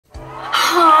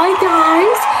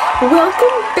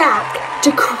Welcome back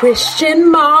to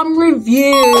Christian Mom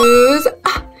Reviews.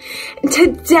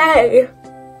 Today,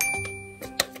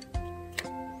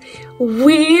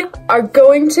 we are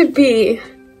going to be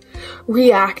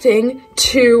reacting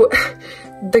to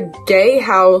the gay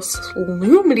house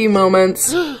Lumity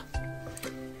moments.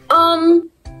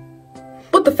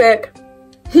 What the frick?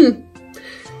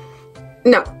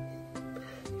 No,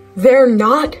 they're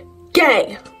not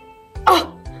gay.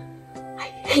 Oh, I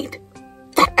hate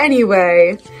that.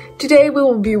 Anyway, today we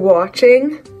will be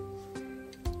watching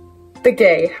the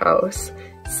gay house.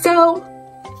 So,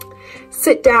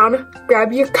 sit down,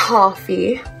 grab your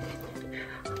coffee.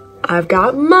 I've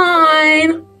got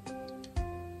mine.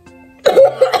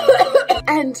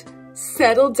 And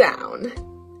settle down,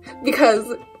 because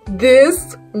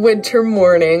this winter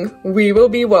morning we will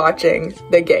be watching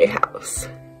the gay house.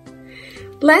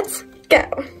 Let's go.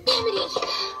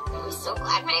 I'm so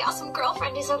glad my awesome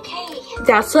girlfriend is okay.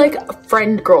 That's like a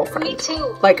friend girlfriend. Me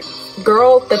too. Like,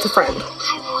 girl that's a friend.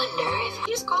 I wonder if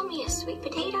you just call me a sweet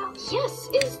potato. Yes,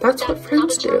 is that's that what friends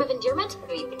not a term do. of endearment?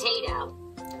 Sweet potato.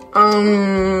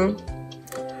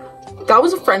 That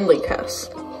was a friendly kiss.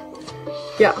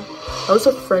 Yeah, that was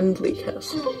a friendly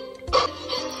kiss.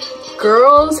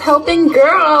 Girls helping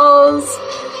girls.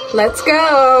 Let's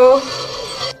go.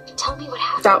 Tell me what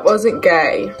happened. That wasn't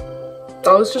gay.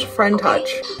 That was just friend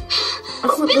touch.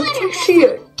 Oh, look how she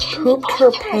pooped her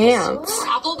pants.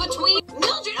 Apple between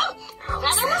Mildred.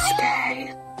 How's this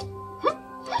gay?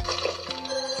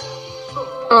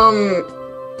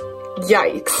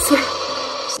 Yikes.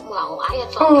 Well, I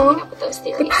had fun coming up with those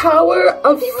theories. The power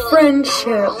of They were like friendship.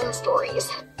 our own stories.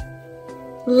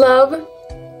 Love,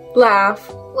 laugh,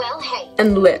 Well, hey,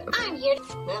 and live. I'm here to...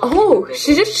 Oh,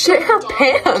 she just shit her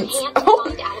pants.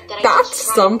 Oh,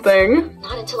 that's something.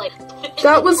 Not until I...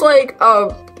 That was like a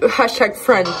hashtag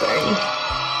friend thing.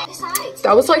 Besides,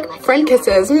 That was like friend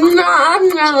kisses.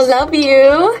 I love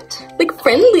you. Like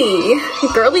friendly,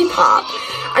 girly pop.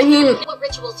 I mean, what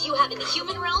rituals you have in the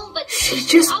human realm, but she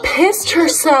just pissed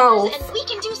herself. and we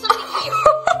can do something for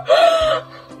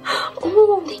you.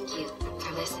 Ooh. Thank you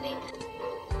for listening.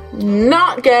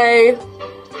 Not gay.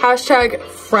 Hashtag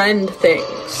friend things.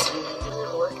 It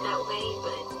doesn't work that way,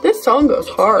 but This song goes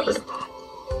it's hard. a nice thought,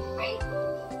 right?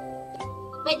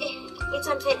 But it's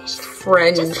unfinished. Just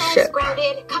Friendship. says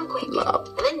grounded, come quick, Love.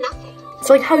 and then nothing. It's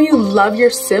like how you love your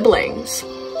siblings.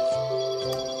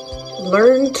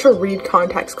 Learn to read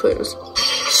context clues.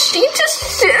 She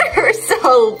just shit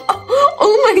herself.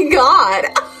 Oh my god.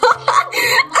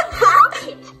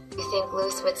 You think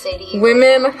Luce would say to you?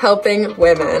 Women helping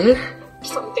women.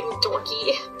 Something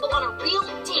dorky. On a real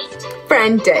date.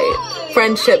 Friend date.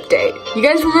 Friendship date. You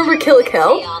guys remember Kill a Say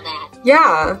Kill? all that.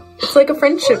 Yeah. It's like a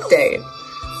friendship date.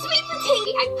 Sweet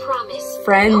potato, I promise.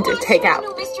 Friend No take monsters, out.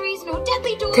 No mysteries, no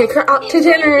deadly doors. Take her out to It's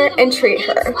dinner gonna be and the treat most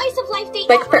her. slice of life date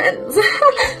Like ever. friends.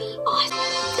 It'd be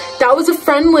awesome. That was a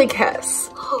friendly kiss,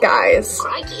 guys.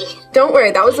 Crikey. Don't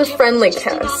worry, that was a friendly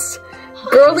kiss.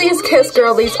 Girlies kiss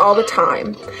girlies all the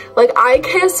time. Like, I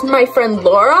kiss my friend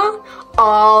Laura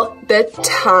all the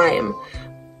time.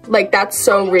 Like, that's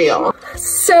so real.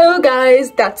 So,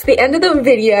 guys, that's the end of the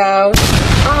video.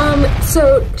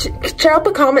 So drop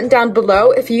a comment down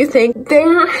below if you think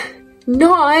they're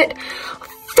not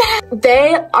fat.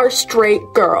 They are straight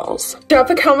girls. Drop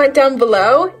a comment down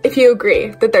below if you agree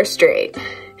that they're straight.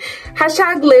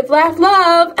 Hashtag live, laugh,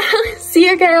 love. See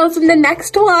you girls in the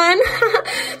next one.